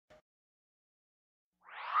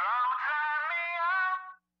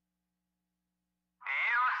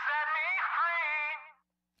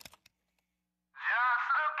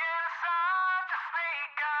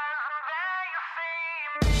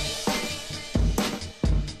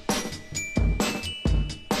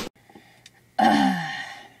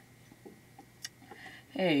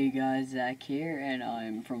Hey guys, Zach here, and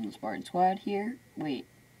I'm from the Spartan Squad here. Wait.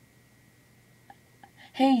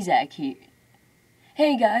 Hey Zach here.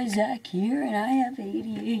 Hey guys, Zach here, and I have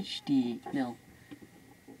ADHD. No.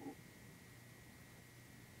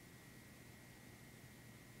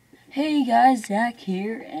 Hey guys, Zach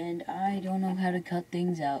here, and I don't know how to cut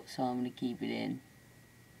things out, so I'm gonna keep it in.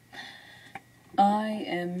 I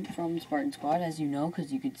am from Spartan Squad, as you know,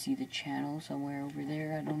 because you could see the channel somewhere over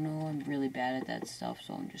there. I don't know. I'm really bad at that stuff,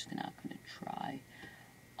 so I'm just not gonna try.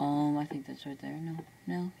 I think that's right there.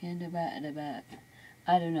 No, yeah, the bat.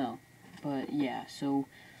 I don't know, but yeah. So,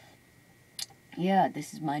 yeah,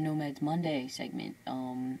 this is my Nomads Monday segment.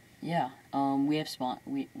 Yeah. We have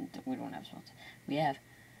we don't have sponsors. We have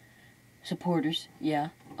supporters,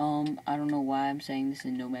 yeah. I don't know why I'm saying this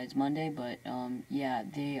in Nomads Monday, but, yeah,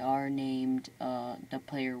 they are named, the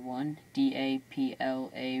player 1,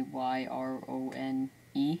 DAPLAYRONE,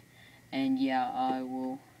 and yeah, I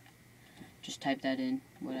will just type that in,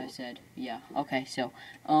 what I said, yeah, okay, so,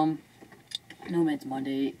 Nomads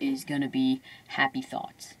Monday is gonna be happy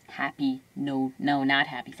thoughts, no, not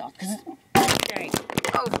happy thoughts, because it's,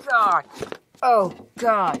 oh god, oh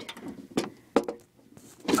god.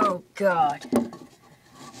 Oh god.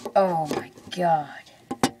 Oh my god.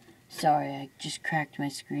 Sorry, I just cracked my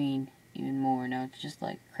screen even more. Now it's just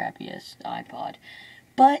like crappy-ass iPod.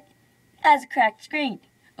 But it has a cracked screen.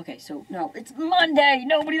 Okay, so no, it's Monday.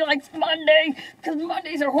 Nobody likes Monday because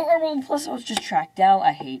Mondays are horrible. Plus I was just tracked out.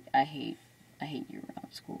 I hate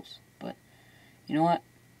year-round schools. But you know what?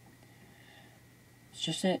 It's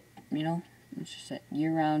just it, you know? It's just that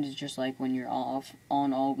year-round is just like when you're off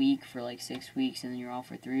on all week for like 6 weeks and then you're off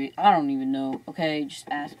for 3 weeks. I don't even know, okay? Just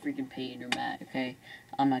ask freaking Peyton or Matt, okay?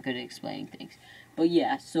 I'm not good at explaining things. But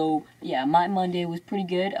yeah, so, yeah, my Monday was pretty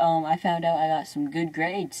good. I found out I got some good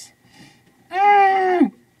grades.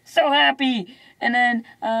 So happy! And then,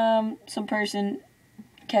 some person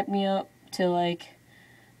kept me up till like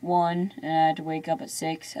 1, and I had to wake up at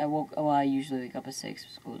 6. I usually wake up at 6,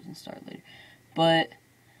 school doesn't start later. But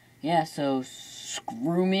yeah, so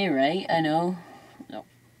screw me, right? I know. No.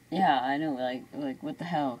 Yeah, I know, like what the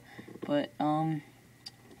hell? But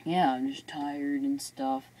yeah, I'm just tired and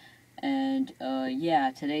stuff. And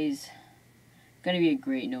yeah, today's gonna be a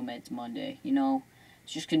great Nomads Monday. You know,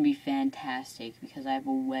 it's just gonna be fantastic because I have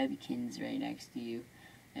a Webkinz right next to you.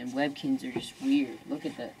 And Webkinz are just weird. Look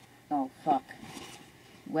at the oh fuck.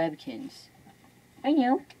 Webkinz. I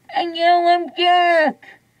know, I'm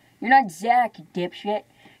Jack. You're not Zach, you dipshit.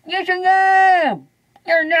 Yes, I am!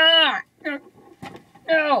 You're not! No!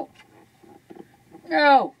 No!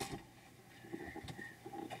 No!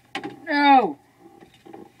 No!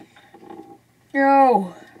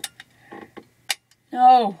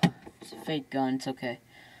 No! It's a fake gun, it's okay.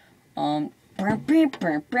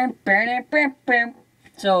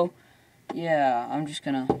 So, yeah, I'm just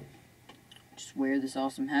gonna wear this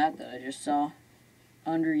awesome hat that I just saw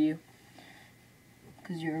under you.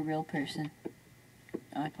 Because you're a real person.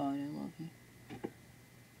 iPod, I love you.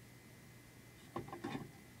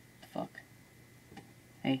 Fuck.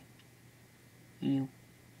 Hey. You.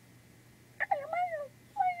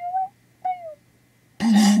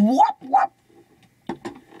 What?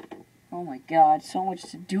 Oh my god, so much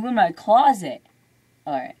to do in my closet.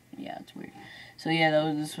 Alright, yeah, it's weird. So yeah,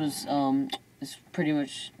 this was pretty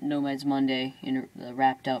much Nomads Monday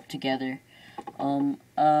wrapped up together.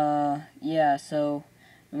 Yeah, so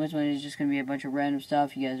Nomads Monday is just gonna be a bunch of random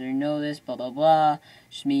stuff. You guys already know this, blah blah blah.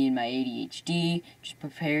 Just me and my ADHD. Just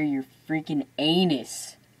prepare your freaking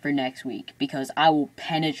anus for next week because I will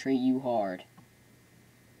penetrate you hard.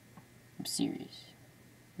 I'm serious.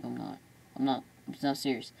 No, I'm not. It's not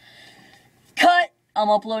serious. Cut! I'm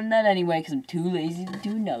uploading that anyway because I'm too lazy to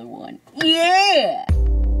do another one. Yeah!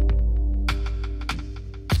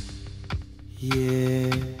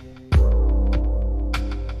 Yeah.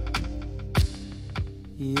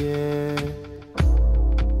 Yeah.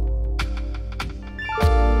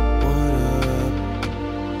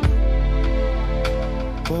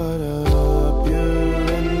 What up?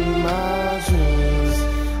 You're in my dreams.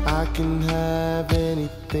 I can have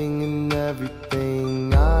anything and everything